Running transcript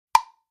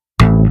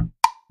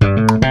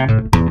What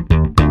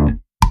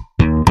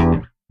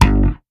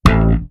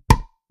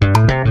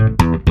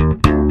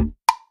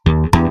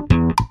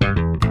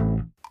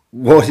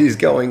is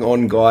going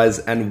on, guys,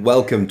 and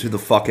welcome to the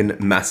fucking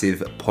massive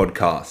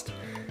podcast.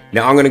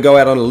 Now, I'm going to go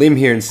out on a limb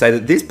here and say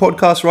that this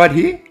podcast right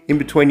here, in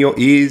between your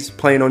ears,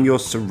 playing on your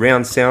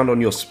surround sound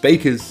on your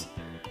speakers,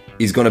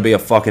 is going to be a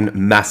fucking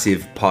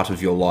massive part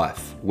of your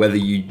life. Whether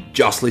you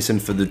just listen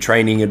for the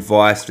training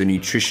advice, the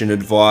nutrition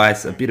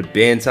advice, a bit of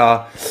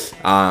banter,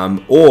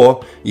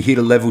 or you're here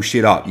to level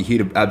shit up. You're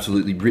here to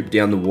absolutely rip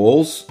down the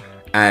walls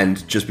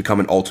and just become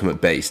an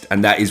ultimate beast.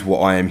 And that is what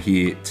I am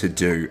here to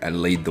do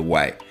and lead the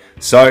way.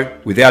 So,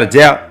 without a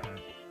doubt,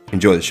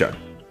 enjoy the show.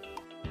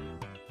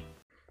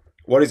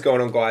 What is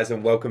going on, guys,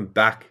 and welcome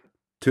back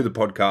to the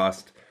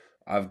podcast.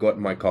 I've got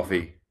my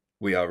coffee.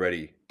 We are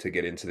ready to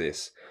get into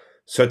this.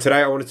 So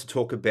today I wanted to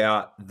talk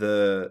about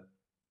the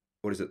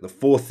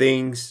 4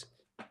 things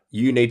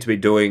you need to be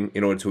doing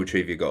in order to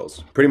achieve your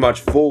goals. Pretty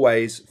much 4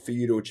 ways for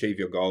you to achieve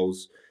your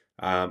goals.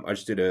 I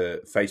just did a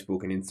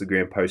Facebook and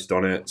Instagram post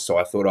on it, so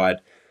I thought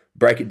I'd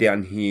break it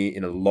down here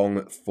in a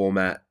long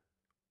format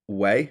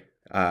way.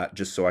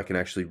 Just so I can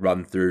actually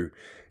run through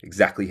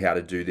exactly how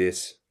to do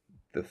this.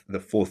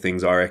 The 4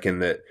 things I reckon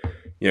that,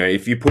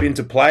 if you put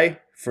into play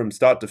from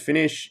start to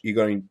finish, you're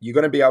going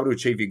to be able to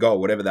achieve your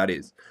goal, whatever that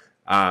is.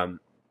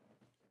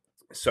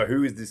 So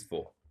who is this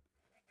for?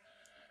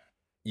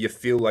 You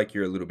feel like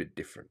you're a little bit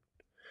different.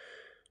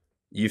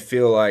 You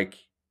feel like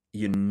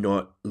you're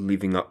not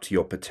living up to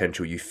your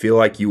potential. You feel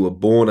like you were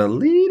born a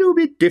little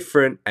bit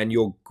different and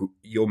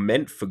you're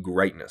meant for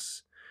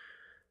greatness.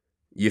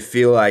 You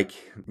feel like,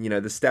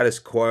 the status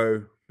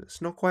quo,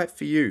 it's not quite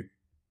for you.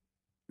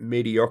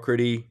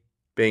 Mediocrity,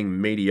 being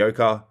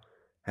mediocre,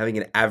 having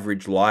an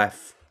average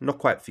life, not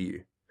quite for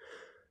you.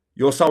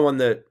 You're someone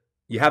that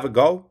you have a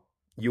goal,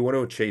 you want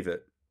to achieve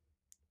it.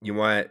 You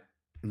might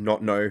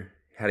not know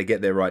how to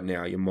get there right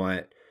now. You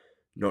might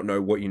not know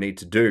what you need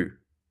to do.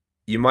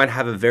 You might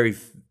have a very,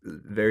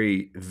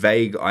 very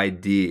vague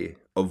idea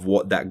of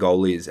what that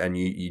goal is, and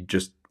you're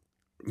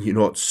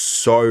not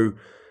so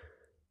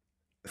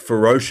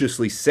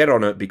ferociously set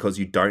on it because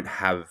you don't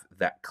have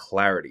that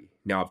clarity.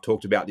 Now, I've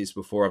talked about this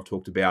before. I've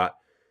talked about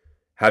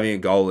having a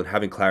goal and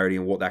having clarity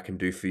and what that can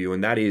do for you,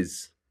 and that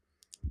is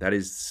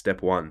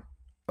step 1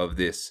 of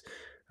this.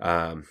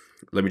 Let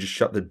me just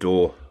shut the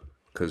door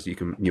because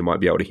you might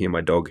be able to hear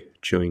my dog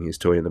chewing his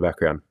toy in the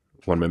background.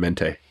 One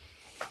momento.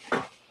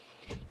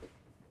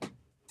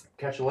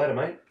 Catch you later,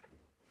 mate.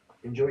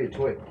 Enjoy your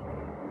toy.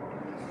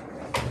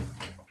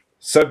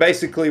 So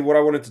basically what I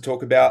wanted to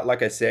talk about,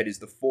 like I said, is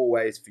the 4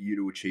 ways for you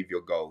to achieve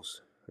your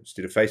goals. I just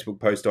did a Facebook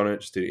post on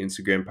it, just did an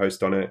Instagram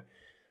post on it,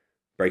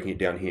 breaking it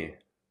down here,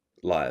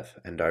 live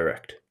and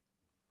direct.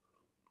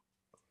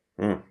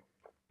 That's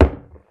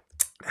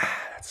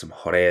some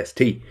hot ass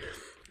tea.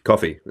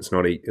 Coffee. It's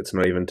not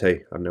even tea.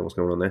 I don't know what's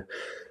going on there.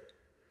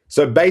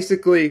 So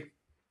basically,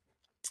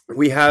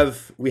 we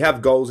have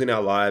goals in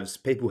our lives.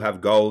 People have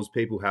goals.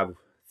 People have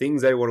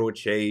things they want to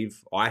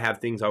achieve. I have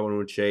things I want to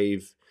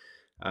achieve.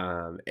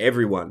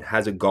 Everyone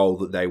has a goal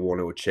that they want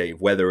to achieve,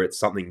 whether it's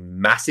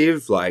something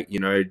massive, like,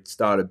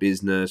 start a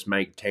business,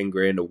 make 10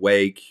 grand a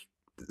week.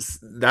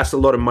 That's a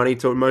lot of money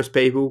to most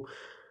people.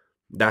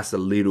 That's a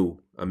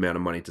little amount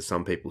of money to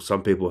some people.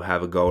 Some people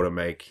have a goal to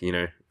make,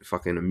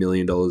 fucking $1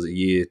 million a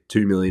year,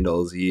 $2 million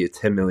a year,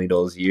 $10 million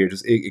a year.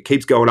 Just it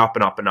keeps going up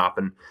and up and up.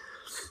 And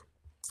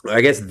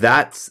I guess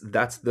that's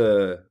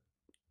the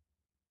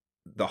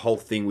whole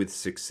thing with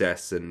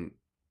success and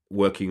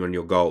working on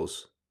your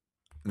goals.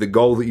 The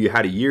goal that you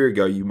had a year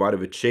ago, you might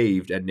have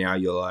achieved, and now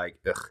you're like,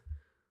 ugh,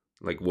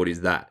 like, what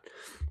is that?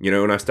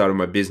 When I started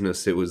my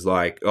business, it was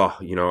like, I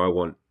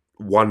want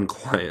 1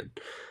 client.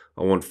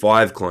 I want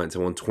 5 clients. I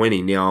want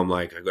 20. Now I'm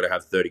like, I've got to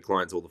have 30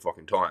 clients all the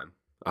fucking time.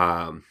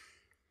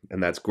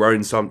 And that's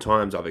grown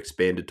sometimes. I've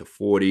expanded to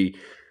 40.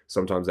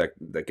 Sometimes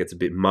that gets a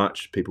bit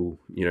much. People,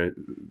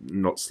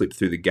 not slip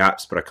through the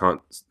gaps, but I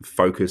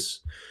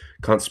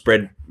can't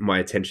spread my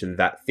attention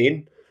that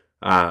thin.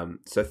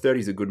 So 30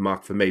 is a good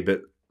mark for me,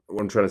 but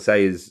what I'm trying to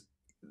say is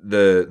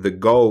the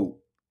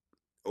goal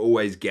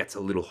always gets a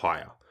little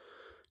higher.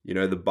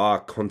 The bar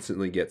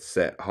constantly gets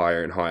set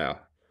higher and higher.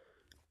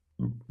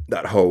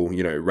 That whole,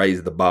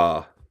 raise the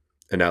bar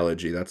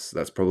analogy, that's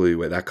probably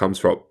where that comes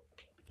from.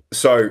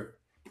 So,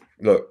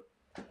 look,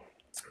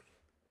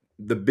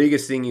 the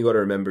biggest thing you got to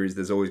remember is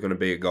there's always going to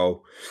be a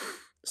goal.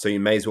 So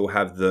you may as well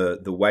have the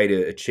way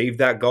to achieve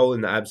that goal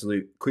in the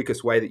absolute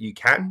quickest way that you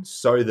can,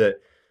 so that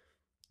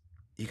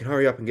you can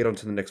hurry up and get on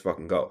to the next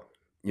fucking goal.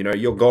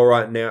 Your goal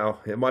right now,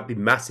 it might be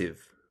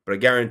massive, but I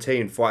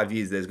guarantee in 5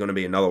 years there's going to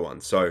be another one.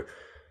 So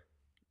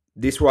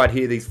this right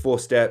here, these 4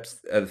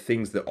 steps are the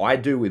things that I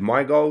do with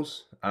my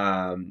goals.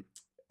 And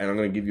I'm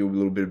going to give you a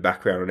little bit of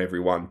background on every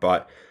one.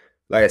 But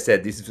like I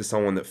said, this is for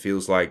someone that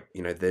feels like,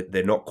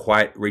 they're not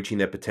quite reaching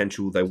their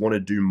potential. They want to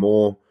do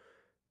more.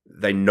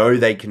 They know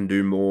they can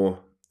do more,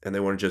 and they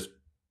want to just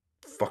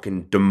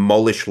fucking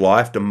demolish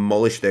life,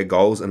 demolish their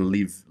goals, and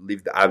live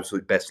the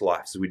absolute best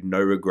life. So with no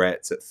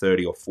regrets at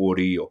 30 or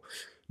 40, or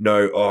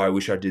no, I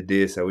wish I did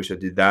this, I wish I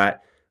did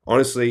that.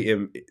 honestly,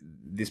 in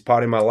this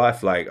part in my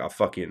life, like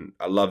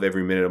I love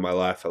every minute of my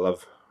life. I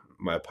love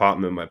my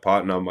apartment, my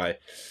partner,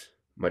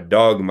 my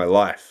dog, my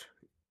life.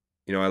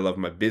 You know, I love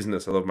my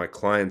business. I love my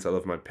clients. I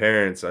love my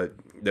parents.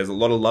 There's a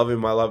lot of love in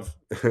my love.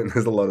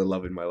 There's a lot of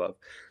love in my love.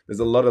 There's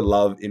a lot of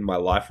love in my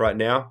life right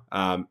now,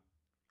 and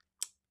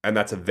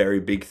that's a very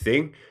big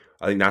thing.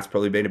 I think that's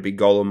probably been a big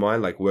goal of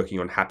mine, like working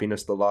on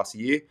happiness the last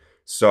year.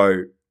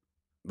 So,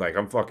 like,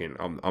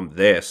 I'm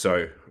there.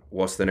 So,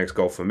 what's the next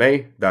goal for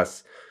me?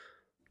 That's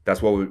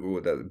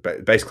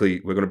what basically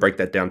we're going to break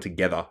that down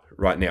together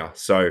right now.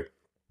 So,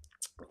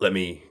 let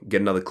me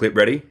get another clip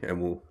ready,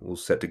 and we'll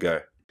set to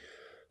go.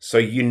 So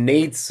you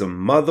need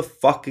some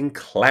motherfucking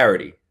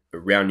clarity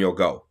around your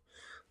goal.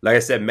 Like I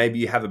said, maybe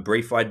you have a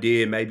brief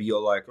idea. Maybe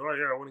you're like, oh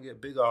yeah, I want to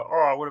get bigger.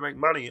 Oh, I want to make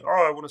money.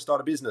 Oh, I want to start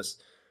a business.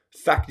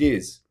 Fact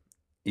is,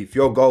 if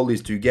your goal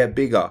is to get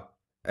bigger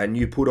and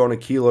you put on a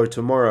kilo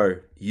tomorrow,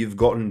 you've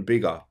gotten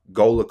bigger.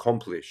 Goal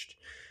accomplished.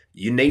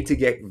 You need to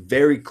get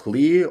very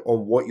clear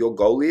on what your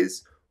goal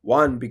is.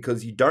 One,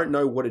 because you don't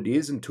know what it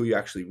is until you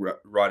actually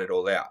write it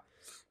all out.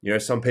 You know,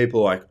 some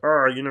people are like,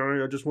 oh, you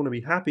know, I just want to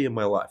be happy in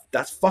my life.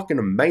 That's fucking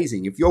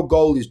amazing. If your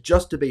goal is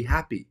just to be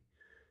happy,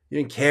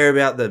 you don't care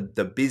about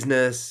the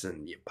business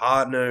and your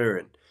partner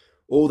and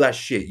all that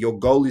shit. Your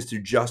goal is to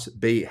just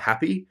be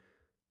happy.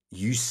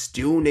 You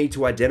still need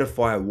to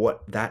identify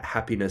what that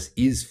happiness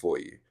is for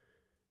you.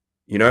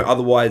 You know,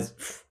 otherwise,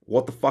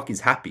 what the fuck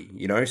is happy?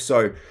 You know,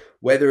 so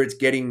whether it's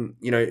getting,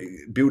 you know,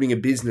 building a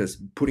business,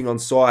 putting on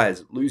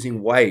size,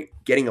 losing weight,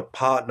 getting a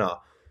partner,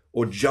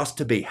 or just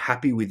to be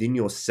happy within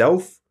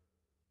yourself,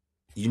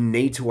 you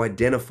need to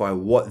identify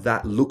what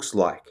that looks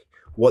like,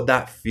 what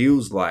that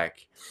feels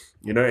like.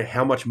 You know,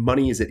 how much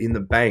money is it in the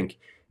bank?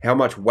 How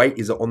much weight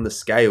is it on the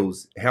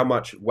scales? How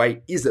much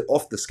weight is it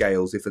off the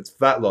scales if it's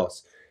fat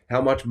loss?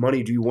 How much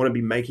money do you want to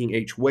be making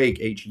each week,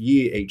 each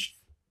year, each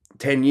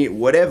 10 year,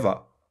 whatever?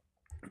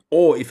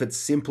 Or if it's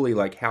simply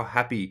like how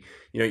happy,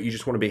 you know, you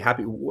just want to be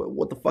happy.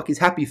 What the fuck is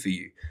happy for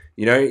you?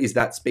 You know, is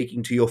that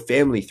speaking to your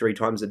family 3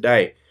 times a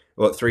day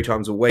or 3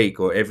 times a week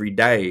or every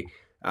day?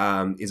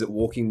 Is it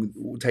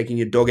taking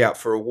your dog out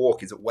for a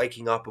walk? Is it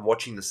waking up and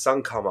watching the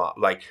sun come up?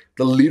 Like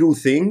the little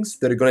things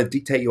that are going to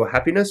dictate your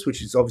happiness,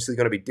 which is obviously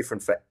going to be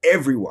different for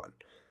everyone.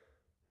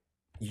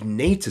 You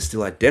need to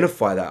still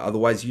identify that.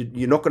 Otherwise,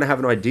 you're not going to have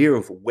an idea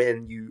of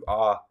when you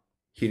are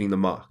hitting the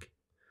mark.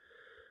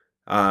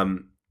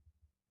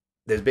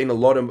 There's been a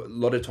lot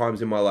of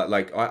times in my life,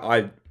 like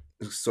I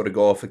sort of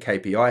go off a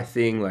KPI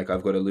thing. Like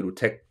I've got a little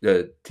tick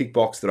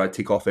box that I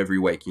tick off every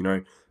week. You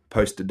know,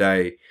 post a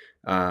day,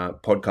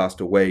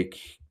 podcast a week,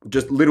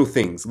 just little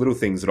things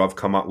that I've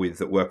come up with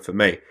that work for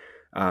me.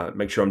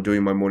 Make sure I'm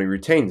doing my morning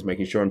routines,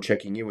 making sure I'm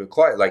checking in with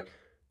clients, like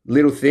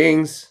little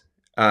things,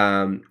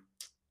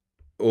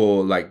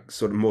 or like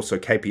sort of more so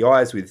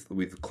KPIs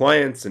with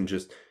clients, and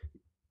just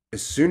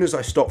as soon as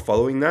I stop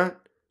following that,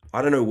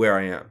 I don't know where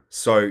I am.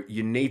 So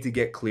you need to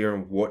get clear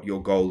on what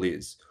your goal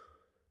is.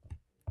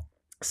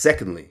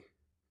 Secondly,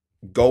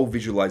 goal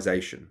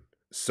visualization.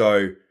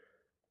 So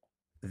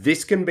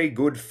this can be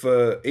good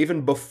for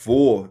even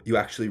before you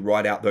actually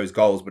write out those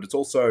goals, but it's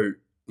also,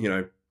 you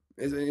know,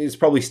 it's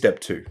probably step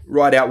 2.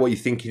 Write out what you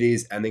think it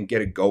is and then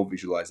get a goal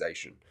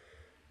visualization.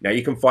 Now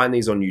you can find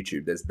these on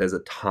YouTube. There's a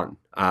ton.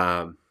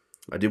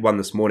 I did one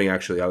this morning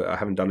actually. I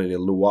haven't done it in a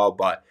little while,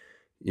 but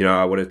you know,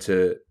 I wanted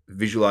to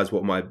visualize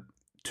what my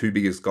 2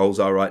 biggest goals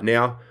are right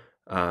now.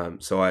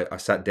 So I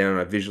sat down and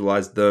I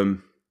visualized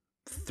them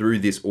through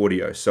this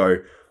audio. So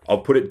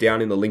I'll put it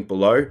down in the link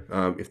below.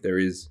 If there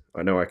is,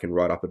 I know I can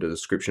write up a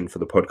description for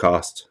the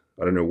podcast.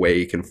 I don't know where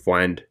you can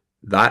find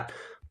that,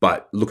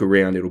 but look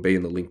around, it'll be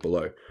in the link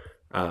below.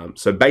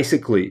 So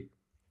basically,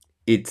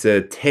 it's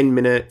a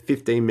 10-minute,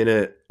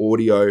 15-minute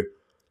audio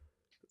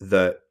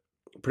that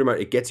pretty much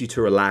it gets you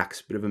to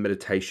relax, bit of a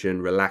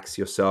meditation, relax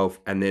yourself,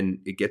 and then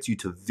it gets you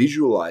to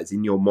visualize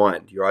in your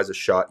mind. Your eyes are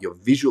shut, you're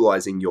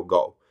visualizing your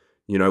goal.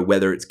 You know,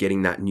 whether it's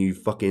getting that new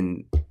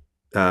fucking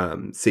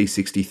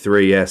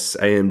C63S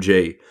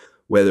AMG,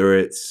 whether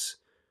it's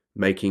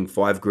making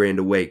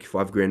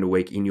 $5,000 a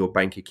week in your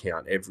bank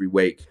account every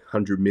week,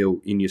 100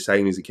 mil in your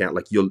savings account.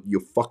 Like you're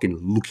fucking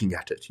looking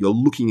at it. You're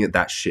looking at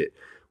that shit.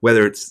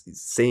 Whether it's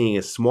seeing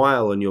a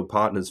smile on your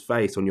partner's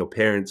face, on your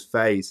parents'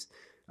 face,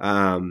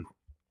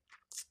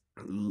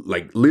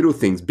 like little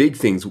things, big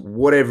things,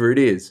 whatever it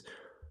is.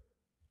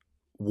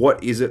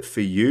 What is it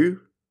for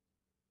you?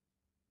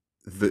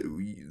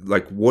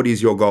 Like, what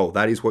is your goal?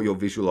 That is what you're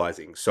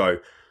visualizing. So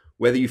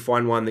whether you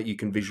find one that you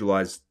can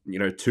visualize, you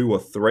know, 2 or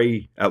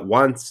 3 at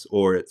once,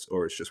 or it's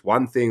just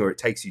one thing, or it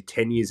takes you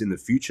 10 years in the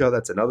future,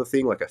 that's another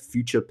thing. Like a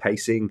future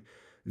pacing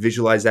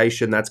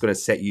visualization, that's going to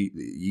set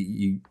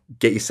you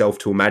get yourself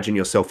to imagine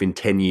yourself in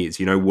 10 years.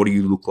 You know, what do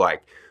you look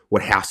like?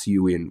 What house are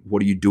you in?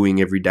 What are you doing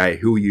every day?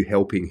 Who are you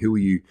helping? Who are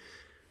you,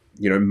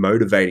 you know,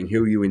 motivating?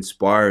 Who are you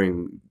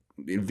inspiring?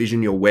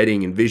 Envision your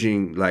wedding,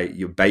 envision like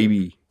your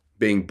baby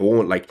being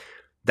born. Like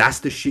that's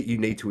the shit you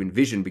need to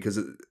envision, because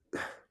I'm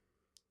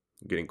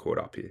getting caught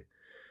up here.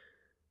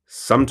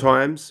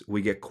 Sometimes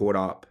we get caught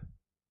up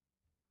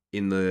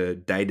in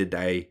the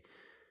day-to-day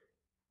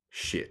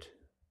shit.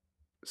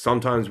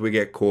 Sometimes we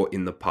get caught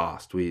in the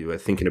past. We're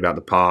thinking about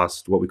the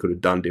past, what we could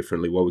have done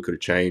differently, what we could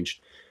have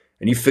changed.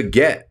 And you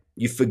forget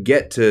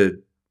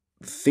to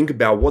think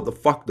about what the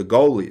fuck the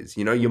goal is.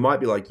 You know, you might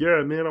be like,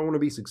 yeah, man, I want to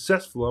be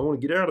successful. I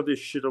want to get out of this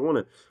shit. I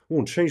want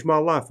to change my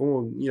life. I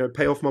want to,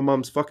 pay off my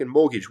mum's fucking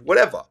mortgage,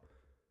 whatever.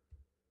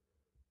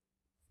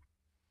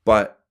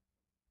 But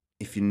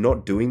if you're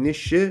not doing this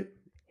shit,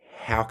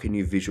 how can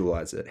you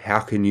visualize it? How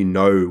can you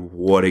know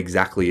what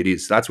exactly it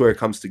is? So that's where it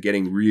comes to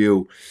getting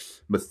real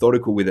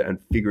methodical with it and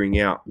figuring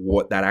out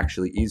what that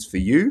actually is for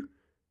you,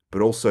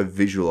 but also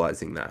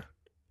visualizing that.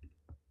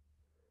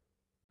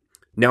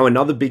 Now,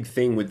 another big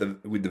thing with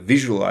the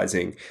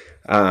visualizing,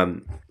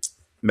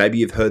 maybe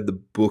you've heard the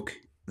book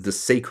The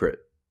Secret.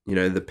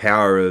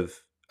 The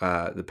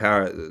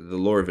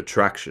law of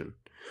attraction.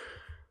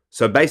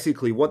 So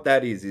basically, what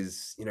that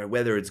is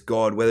whether it's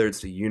God, whether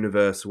it's the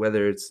universe,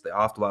 whether it's the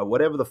afterlife,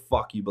 whatever the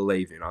fuck you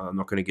believe in. I'm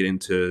not going to get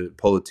into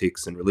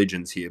politics and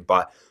religions here,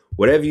 but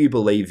whatever you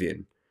believe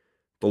in,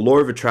 the law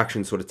of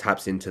attraction sort of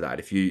taps into that.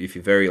 If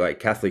you're very like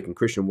Catholic and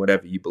Christian,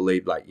 whatever you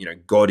believe, like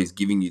God is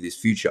giving you this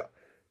future.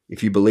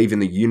 If you believe in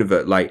the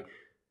universe, like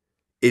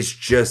it's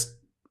just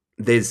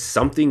there's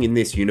something in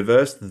this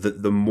universe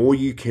that the more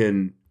you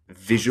can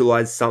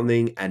visualize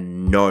something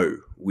and know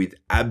with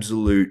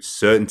absolute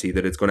certainty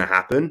that it's going to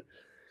happen,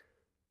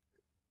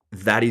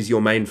 that is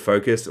your main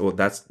focus, or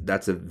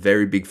that's a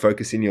very big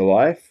focus in your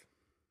life.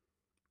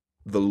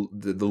 The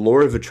law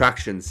of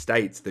attraction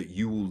states that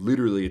you will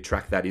literally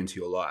attract that into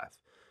your life.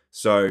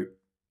 So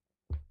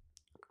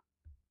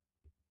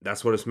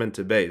that's what it's meant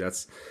to be.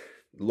 That's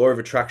the law of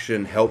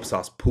attraction helps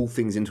us pull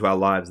things into our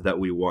lives that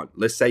we want.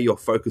 Let's say you're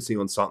focusing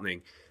on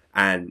something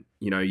and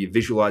you're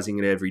visualizing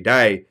it every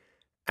day,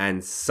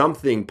 and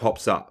something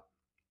pops up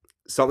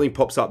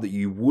that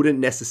you wouldn't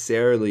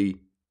necessarily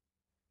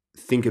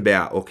think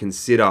about or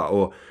consider,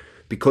 or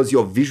because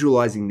you're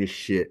visualizing this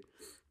shit,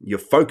 you're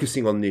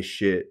focusing on this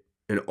shit,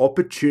 an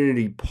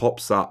opportunity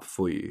pops up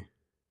for you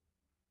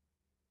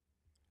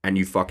and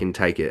you fucking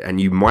take it. And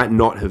you might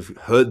not have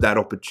heard that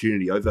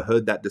opportunity,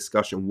 overheard that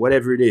discussion,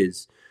 whatever it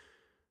is.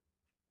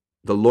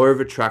 The law of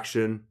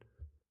attraction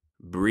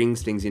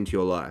brings things into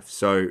your life.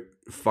 So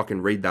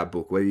fucking read that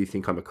book, whether you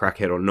think I'm a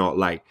crackhead or not.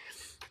 Like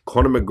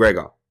Conor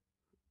McGregor.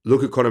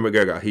 Look at Conor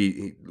McGregor.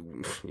 He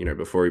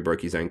before he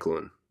broke his ankle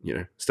and,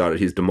 started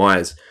his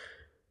demise,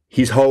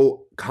 his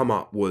whole come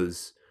up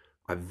was,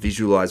 I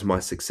visualize my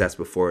success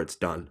before it's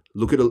done.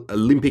 Look at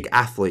Olympic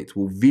athletes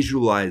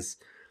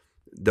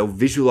they'll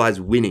visualize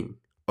winning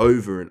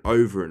over and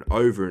over and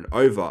over and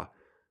over.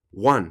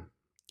 One,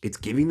 it's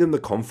giving them the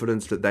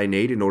confidence that they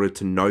need in order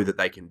to know that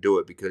they can do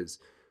it, because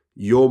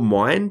your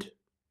mind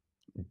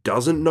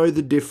doesn't know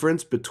the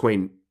difference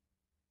between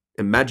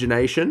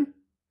imagination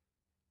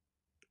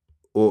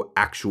or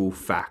actual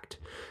fact.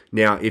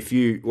 Now, if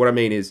you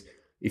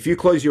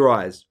close your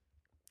eyes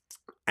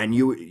and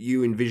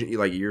you envision,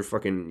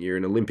 you're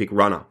an Olympic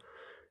runner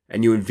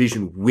and you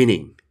envision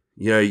winning,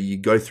 you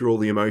go through all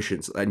the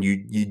emotions and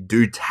you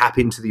do tap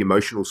into the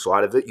emotional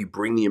side of it. You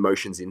bring the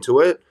emotions into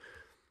it.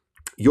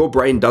 Your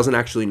brain doesn't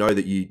actually know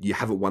that you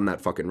haven't won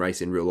that fucking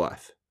race in real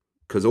life,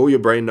 because all your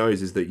brain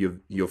knows is that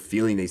you're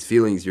feeling these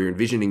feelings, you're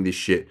envisioning this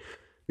shit.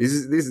 This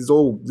is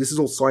all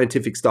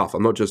scientific stuff.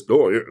 I'm not just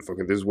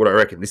this is what I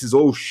reckon. This is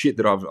all shit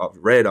that I've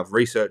read, I've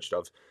researched,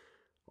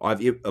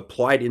 I've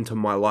applied into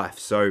my life.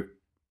 So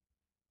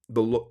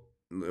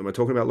am I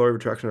talking about law of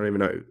attraction? I don't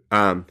even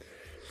know.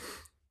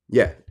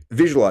 Yeah,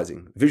 visualize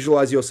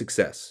your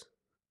success.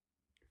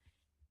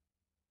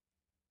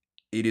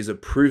 It is a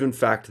proven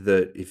fact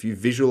that if you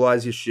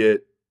visualize your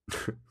shit,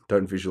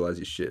 don't visualize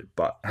your shit.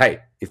 But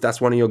hey, if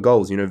that's one of your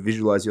goals,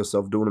 visualize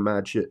yourself doing a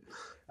mad shit.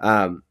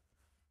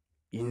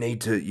 You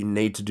need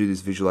to do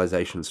this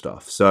visualization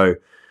stuff. So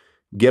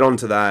get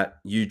onto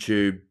that.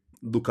 YouTube,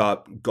 look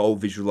up goal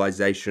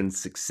visualization,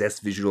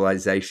 success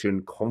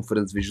visualization,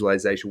 confidence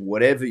visualization,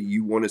 whatever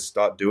you want to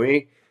start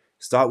doing.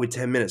 Start with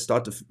 10 minutes,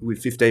 with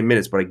 15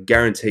 minutes, but I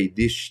guarantee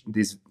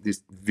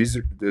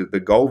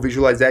the goal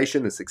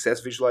visualization, the success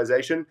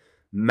visualization,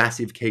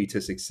 massive key to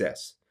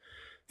success.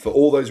 For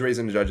all those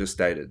reasons I just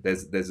stated,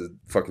 there's a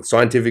fucking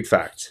scientific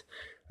fact.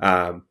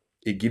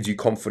 It gives you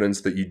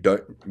confidence that you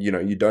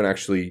don't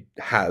actually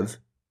have.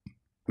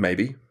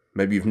 Maybe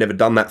you've never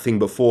done that thing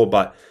before,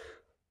 but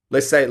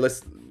let's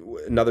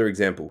another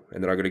example,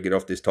 and then I got to get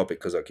off this topic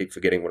because I keep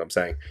forgetting what I'm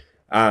saying.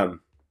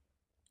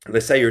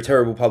 Let's say you're a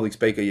terrible public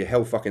speaker, you're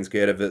hell fucking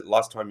scared of it.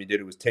 Last time you did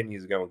it was 10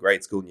 years ago in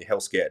grade school and you're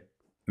hell scared.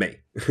 Me.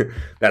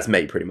 That's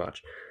me pretty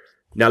much.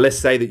 Now let's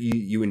say that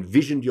you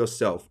envisioned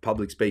yourself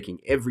public speaking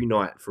every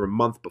night for a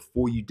month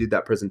before you did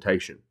that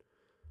presentation.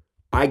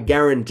 I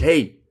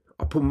guarantee,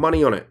 I put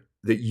money on it,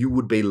 that you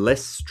would be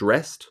less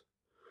stressed.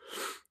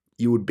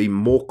 You would be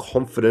more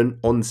confident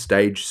on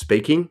stage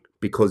speaking,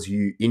 because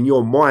in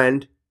your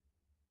mind,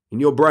 in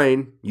your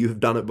brain, you have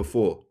done it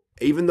before.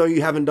 Even though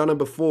you haven't done it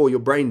before, your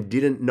brain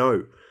didn't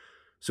know.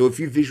 So if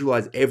you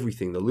visualize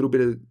everything, the little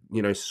bit of,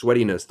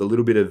 sweatiness, the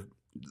little bit of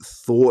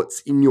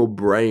thoughts in your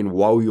brain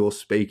while you're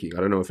speaking.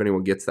 I don't know if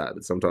anyone gets that,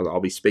 but sometimes I'll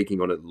be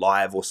speaking on it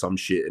live or some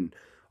shit and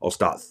I'll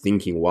start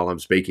thinking while I'm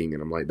speaking,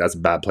 and I'm like, that's a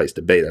bad place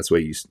to be. That's where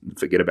you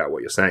forget about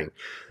what you're saying.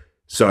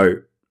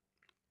 So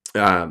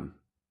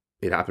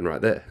it happened right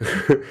there.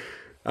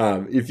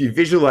 If you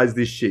visualize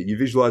this shit, you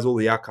visualize all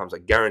the outcomes, I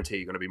guarantee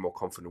you're going to be more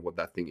confident in what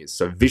that thing is.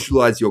 So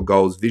visualize your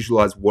goals,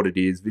 visualize what it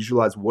is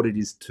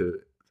to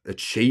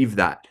achieve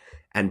that,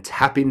 and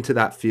tap into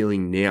that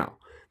feeling now.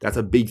 That's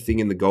a big thing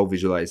in the goal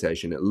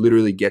visualization. It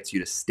literally gets you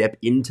to step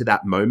into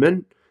that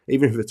moment,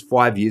 even if it's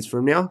 5 years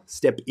from now,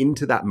 step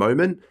into that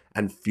moment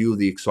and feel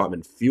the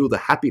excitement, feel the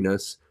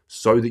happiness,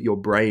 so that your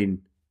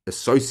brain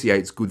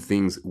associates good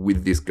things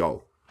with this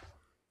goal.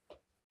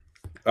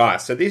 All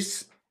right, so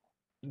this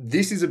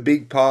is a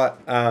big part.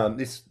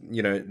 This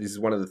is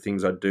one of the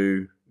things I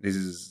do. This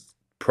is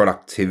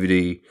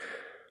productivity,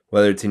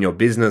 whether it's in your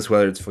business,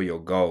 whether it's for your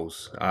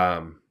goals.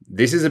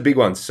 This is a big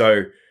one.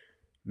 So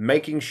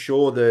making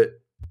sure that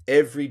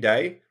every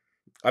day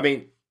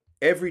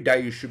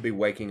you should be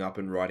waking up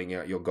and writing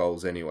out your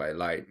goals anyway.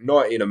 Like,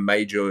 not in a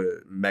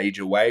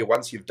major way.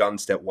 Once you've done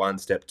step 1,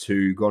 step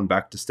 2, gone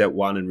back to step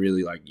 1 and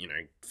really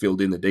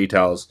filled in the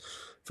details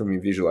from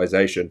your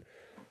visualization,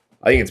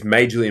 I think it's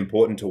majorly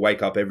important to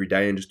wake up every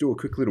day and just do a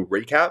quick little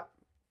recap.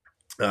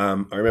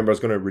 I remember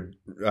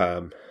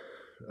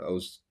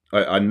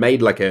I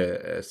made like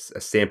a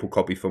sample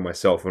copy for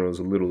myself, and it was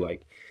a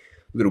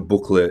little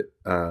booklet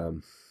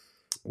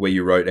where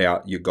you wrote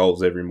out your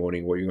goals every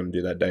morning, what you're going to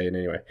do that day. And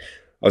anyway,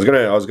 I was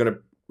gonna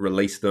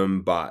release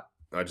them, but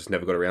I just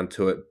never got around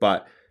to it.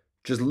 But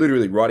just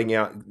literally writing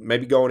out,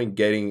 maybe going and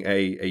getting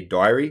a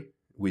diary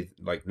with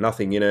like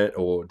nothing in it,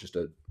 or just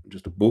a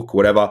book,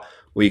 whatever,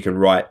 where you can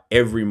write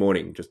every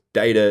morning, just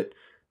date it,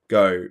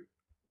 go,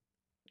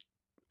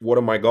 what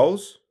are my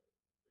goals?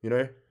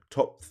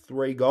 Top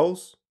 3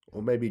 goals,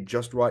 or maybe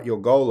just write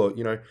your goal,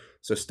 or,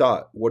 so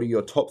start, what are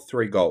your top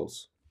 3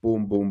 goals?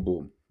 Boom, boom,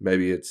 boom.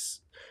 Maybe it's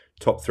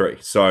top 3.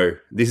 So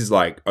this is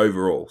like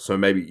overall. So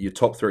maybe your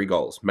top 3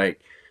 goals,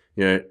 make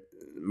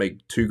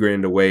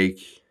 $2,000 a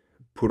week,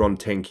 put on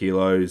 10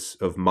 kilos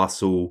of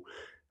muscle,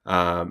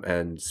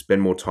 and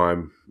spend more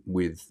time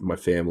with my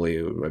family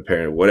or my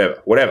parent,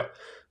 whatever.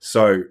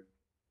 So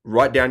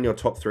write down your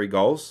top 3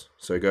 goals.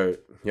 So go,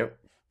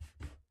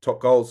 top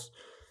goals,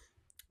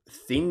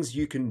 things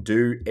you can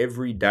do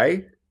every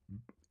day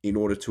in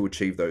order to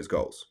achieve those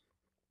goals.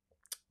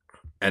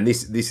 And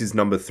this is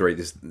number 3.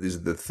 This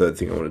is the third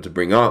thing I wanted to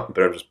bring up,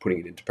 but I'm just putting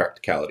it into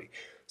practicality.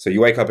 So you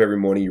wake up every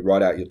morning, you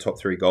write out your top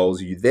 3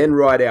 goals. You then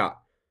write out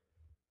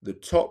the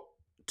top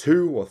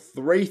 2 or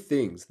 3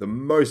 things, the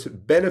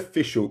most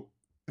beneficial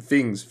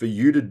things for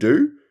you to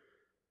do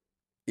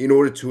in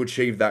order to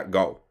achieve that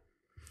goal,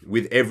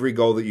 with every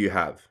goal that you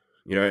have.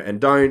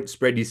 And don't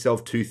spread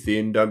yourself too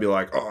thin. Don't be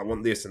like, oh, I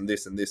want this and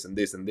this and this and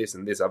this and this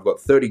and this. I've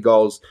got 30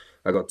 goals.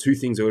 I've got 2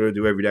 things I've got to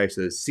do every day.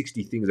 So there's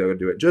 60 things I've got to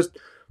do. Just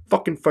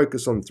fucking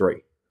focus on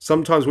 3.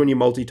 Sometimes when you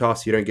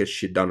multitask, you don't get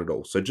shit done at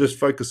all. So just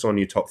focus on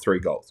your top 3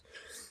 goals.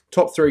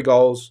 Top 3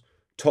 goals,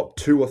 top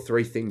 2 or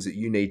 3 things that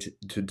you need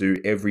to do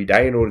every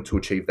day in order to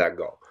achieve that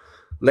goal.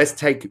 Let's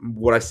take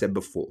what I said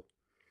before.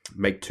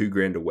 Make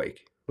 $2,000 a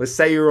week. Let's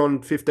say you're on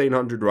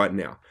 1,500 right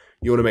now.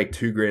 You want to make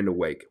 $2,000 a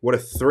week. What are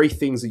 3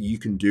 things that you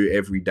can do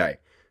every day?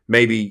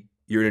 Maybe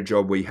you're in a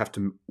job where you have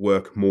to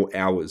work more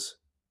hours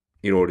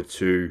in order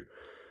to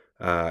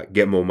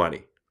get more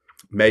money.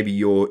 Maybe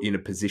you're in a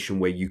position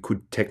where you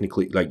could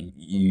technically,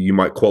 you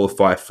might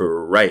qualify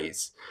for a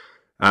raise.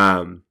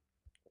 So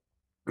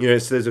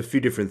there's a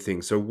few different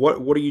things. So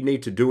what do you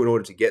need to do in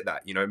order to get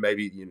that?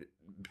 Maybe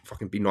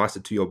fucking be nicer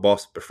to your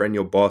boss, befriend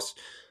your boss,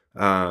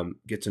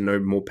 get to know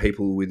more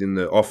people within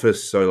the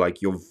office. So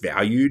you're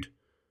valued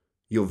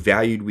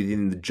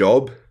within the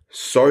job,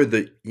 so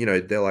that,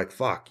 they're like,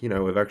 fuck,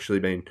 we've actually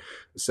been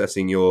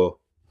assessing your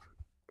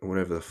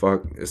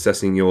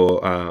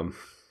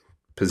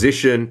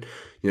position.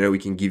 We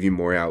can give you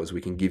more hours. We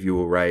can give you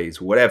a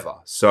raise, whatever.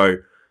 So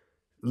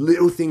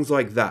little things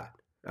like that.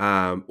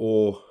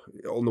 Or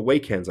on the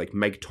weekends,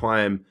 make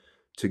time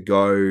to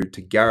go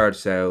to garage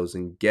sales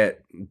and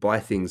buy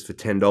things for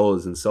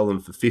 $10 and sell them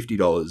for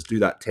 $50. Do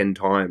that 10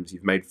 times.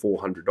 You've made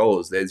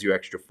 $400. There's your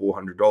extra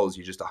 $400.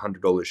 You're just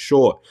 $100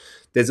 short.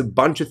 There's a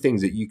bunch of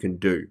things that you can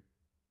do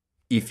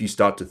if you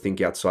start to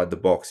think outside the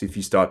box, if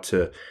you start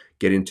to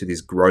get into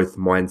this growth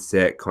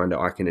mindset, kind of,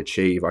 I can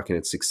achieve, I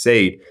can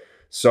succeed.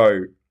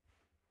 So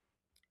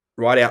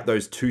write out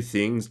those 2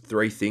 things,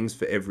 3 things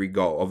for every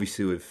goal.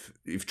 Obviously, if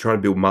you're trying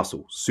to build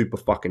muscle, super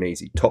fucking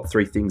easy. Top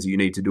 3 things that you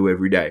need to do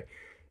every day.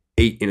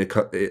 Eat in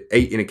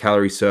a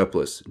calorie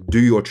surplus. Do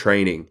your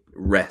training.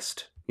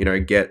 Rest.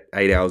 Get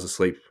 8 hours of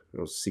sleep,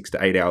 or 6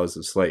 to 8 hours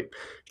of sleep.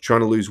 You're trying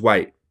to lose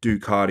weight. Do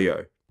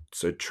cardio.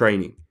 So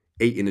training.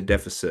 Eat in a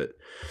deficit.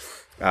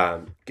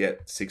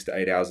 Get 6 to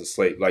 8 hours of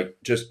sleep.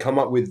 Just come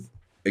up with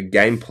a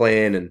game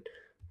plan and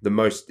the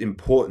most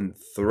important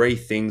 3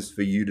 things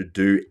for you to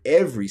do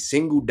every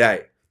single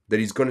day that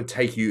is going to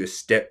take you a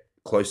step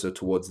closer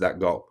towards that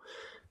goal.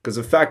 Because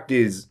the fact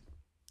is,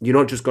 you're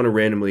not just going to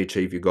randomly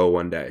achieve your goal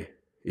one day.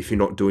 if you're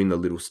not doing the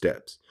little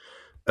steps.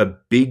 A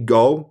big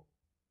goal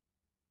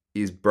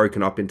is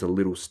broken up into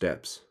little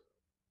steps.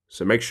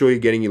 So make sure you're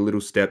getting your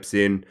little steps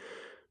in.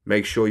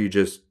 Make sure you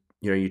just,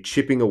 you're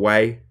chipping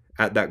away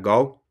at that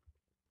goal.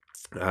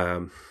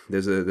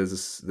 There's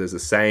a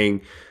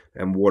saying,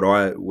 and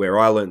where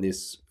I learned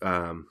this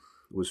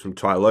was from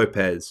Tai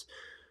Lopez.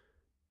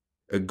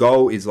 A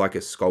goal is like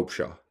a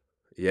sculpture.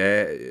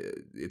 Yeah,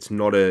 it's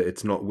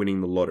not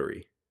winning the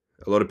lottery.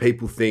 A lot of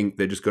people think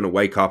they're just going to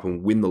wake up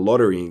and win the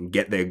lottery and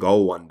get their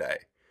goal one day,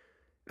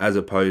 as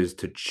opposed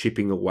to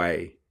chipping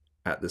away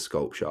at the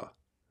sculpture.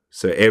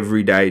 So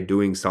every day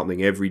doing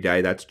something every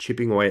day, that's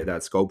chipping away at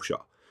that sculpture.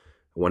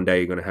 One day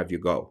you're going to have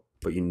your goal,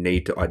 but you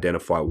need to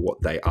identify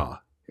what they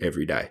are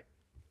every day.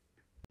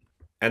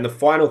 And the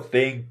final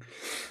thing,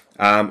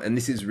 and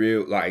this is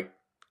real, like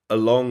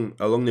along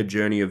the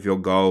journey of your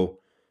goal,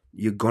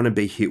 you're going to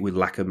be hit with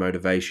lack of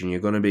motivation. You're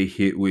going to be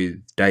hit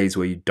with days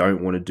where you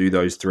don't want to do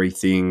those 3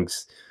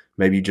 things.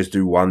 Maybe you just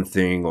do one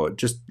thing, or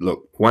just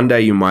look, one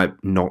day you might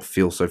not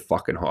feel so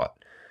fucking hot.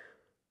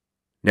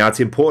 Now, it's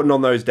important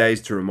on those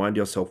days to remind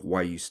yourself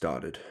why you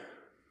started.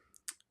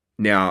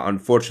 Now,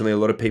 unfortunately, a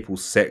lot of people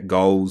set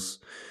goals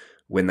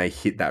when they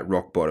hit that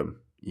rock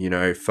bottom.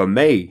 For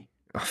me,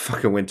 I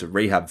fucking went to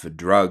rehab for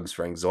drugs,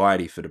 for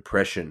anxiety, for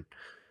depression.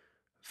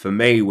 For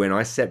me, when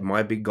I set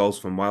my big goals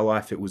for my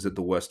life, it was at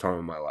the worst time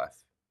of my life.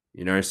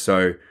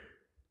 So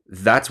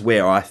that's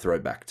where I throw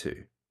back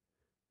to.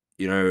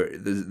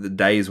 The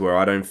days where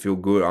I don't feel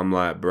good, I'm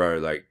like, bro,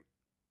 like,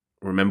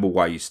 remember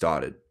why you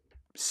started.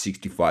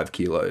 65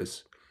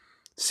 kilos,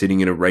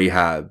 sitting in a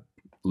rehab,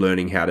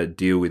 learning how to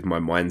deal with my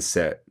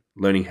mindset,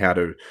 learning how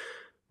to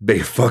be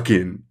a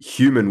fucking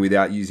human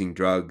without using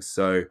drugs.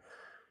 So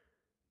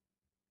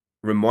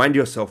remind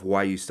yourself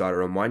why you started.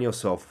 Remind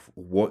yourself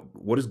what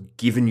has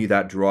given you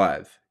that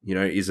drive.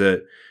 Is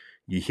it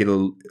you hit a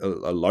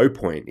low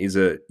point? Is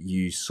it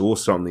you saw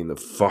something that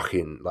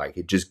fucking, like,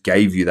 it just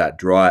gave you that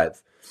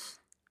drive?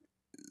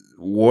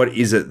 What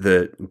is it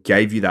that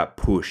gave you that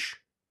push?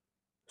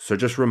 So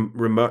just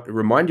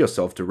remind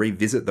yourself to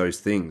revisit those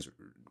things.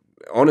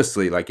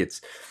 Honestly, like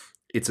it's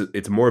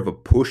more of a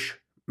push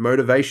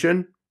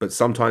motivation, but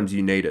sometimes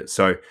you need it.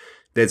 So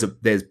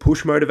there's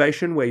push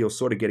motivation where you're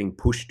sort of getting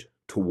pushed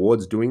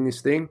towards doing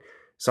this thing.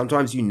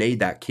 Sometimes you need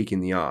that kick in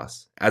the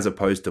ass, as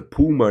opposed to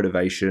pull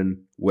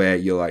motivation where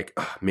you're like,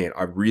 oh, man,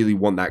 I really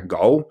want that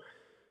goal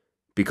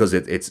because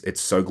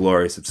it's so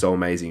glorious, it's so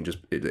amazing. Just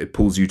it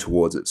pulls you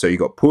towards it. So you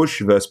got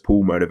push versus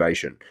pull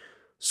motivation.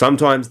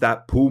 Sometimes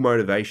that pull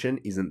motivation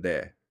isn't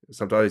there.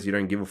 Sometimes you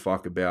don't give a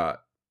fuck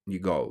about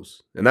your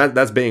goals, and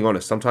that's being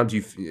honest. Sometimes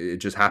it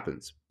just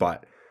happens,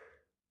 but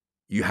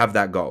you have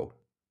that goal.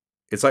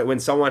 It's like when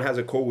someone has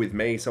a call with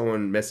me,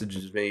 someone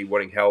messages me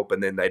wanting help,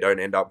 and then they don't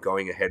end up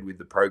going ahead with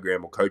the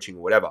program or coaching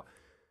or whatever.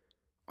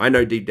 I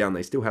know deep down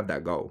they still have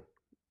that goal.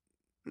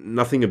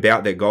 Nothing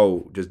about their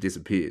goal just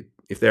disappeared.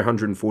 If they're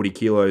 140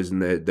 kilos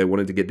and they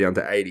wanted to get down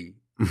to 80,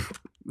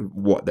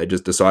 what, they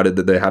just decided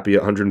that they're happy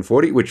at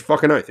 140? Which,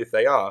 fucking oath, if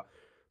they are,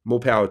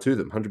 more power to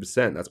them,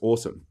 100%. That's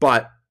awesome.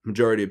 But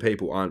majority of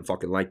people aren't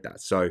fucking like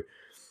that. So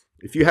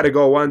if you had a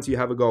goal once, you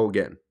have a goal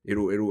again.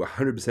 It'll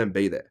 100%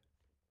 be there.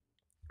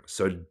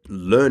 So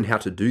learn how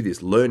to do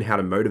this. Learn how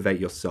to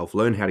motivate yourself.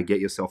 Learn how to get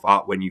yourself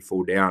up when you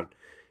fall down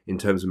in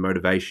terms of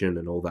motivation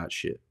and all that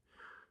shit.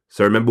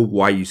 So remember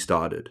why you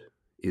started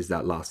is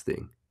that last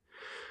thing.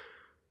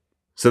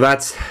 So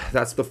that's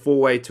the 4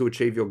 way to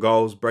achieve your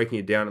goals, breaking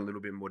it down a little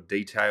bit more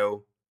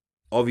detail.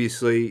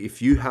 Obviously, if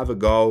you have a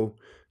goal,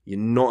 you're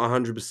not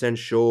 100%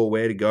 sure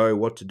where to go,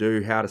 what to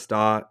do, how to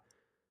start,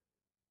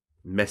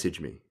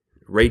 message me.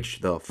 Reach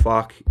the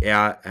fuck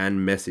out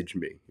and message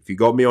me. If you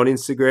got me on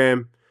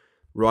Instagram,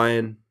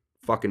 Ryan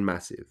fucking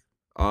Massive.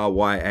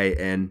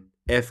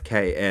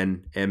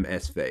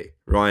 RyanFKNMSV.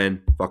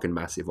 Ryan fucking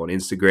Massive on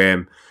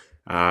Instagram.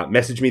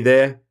 Message me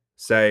there.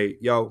 Say,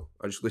 yo,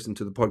 I just listened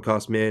to the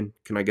podcast, man.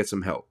 Can I get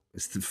some help?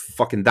 It's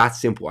fucking that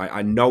simple.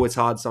 I know it's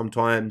hard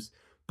sometimes,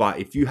 but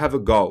if you have a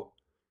goal,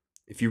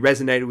 if you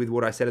resonated with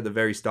what I said at the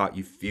very start,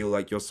 you feel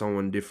like you're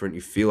someone different,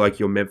 you feel like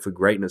you're meant for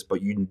greatness,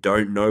 but you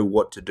don't know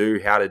what to do,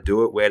 how to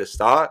do it, where to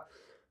start,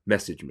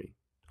 message me.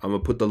 I'm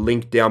going to put the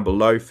link down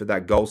below for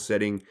that goal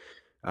setting.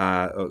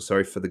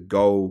 For the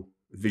goal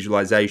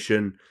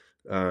visualization,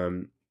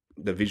 the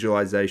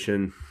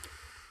visualization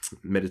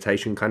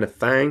meditation kind of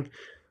thing.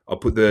 I'll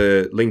put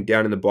the link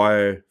down in the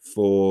bio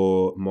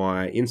for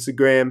my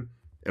Instagram,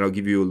 and I'll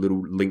give you a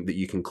little link that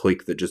you can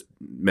click that just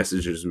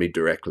messages me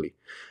directly.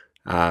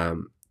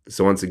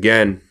 So once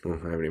again, I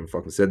haven't even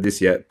fucking said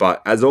this yet,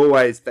 but as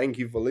always, thank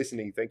you for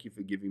listening. Thank you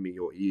for giving me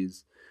your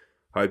ears.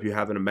 Hope you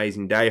have an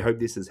amazing day. Hope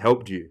this has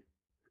helped you.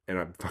 And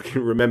I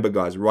fucking remember,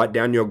 guys, write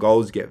down your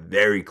goals. Get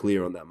very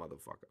clear on that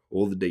motherfucker.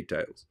 All the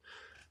details.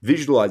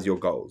 Visualize your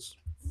goals.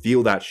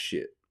 Feel that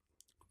shit.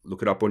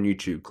 Look it up on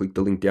YouTube. Click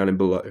the link down in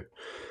below.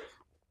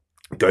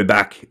 Go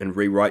back and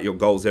rewrite your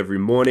goals every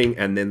morning,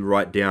 and then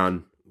write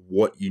down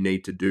what you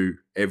need to do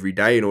every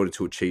day in order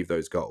to achieve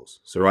those goals.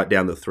 So write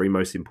down the 3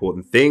 most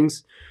important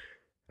things,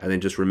 and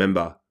then just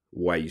remember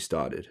why you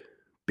started.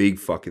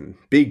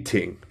 big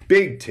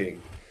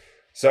ting.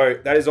 So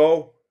that is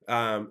all.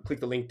 Click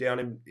the link down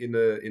in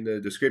the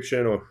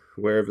description or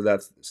wherever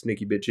that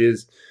sneaky bitch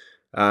is.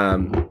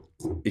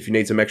 If you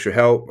need some extra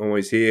help, I'm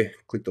always here.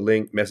 Click the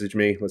link, message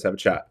me. Let's have a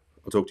chat.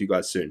 I'll talk to you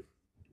guys soon.